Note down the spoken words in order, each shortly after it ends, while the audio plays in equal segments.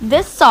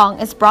This song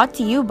is brought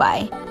to you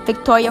by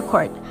Victoria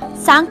Court,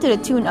 sang to the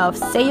tune of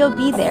Say You'll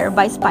Be There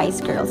by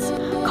Spice Girls,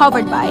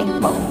 covered by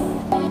Mo.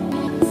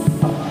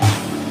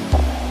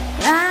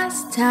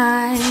 Last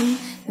time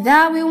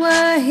that we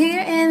were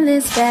here in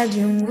this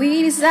bedroom,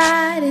 we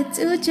decided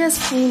to just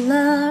fool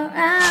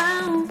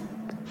around.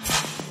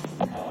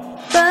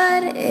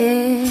 But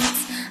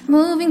it's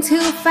moving too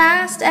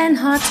fast and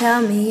hard.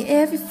 Tell me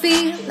if you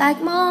feel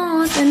like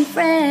more than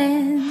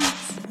friends.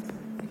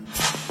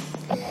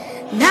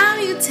 Now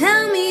you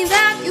tell me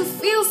that you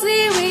feel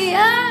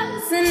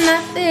serious, and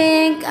I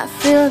think I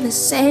feel the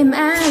same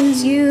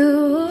as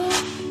you.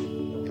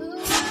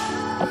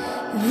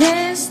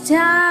 This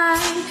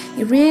time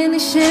you really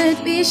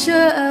should be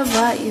sure of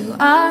what you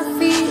are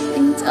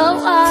feeling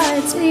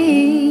towards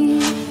me.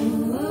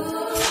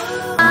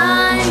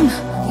 I'm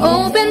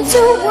open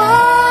to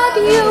what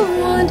you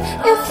want.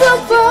 If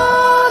we're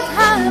both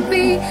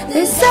happy,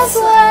 this I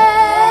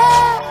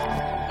swear.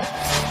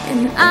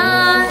 And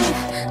I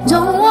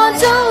don't want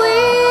to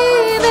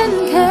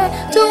even care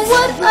to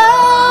what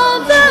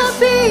other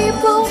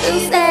people will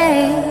say.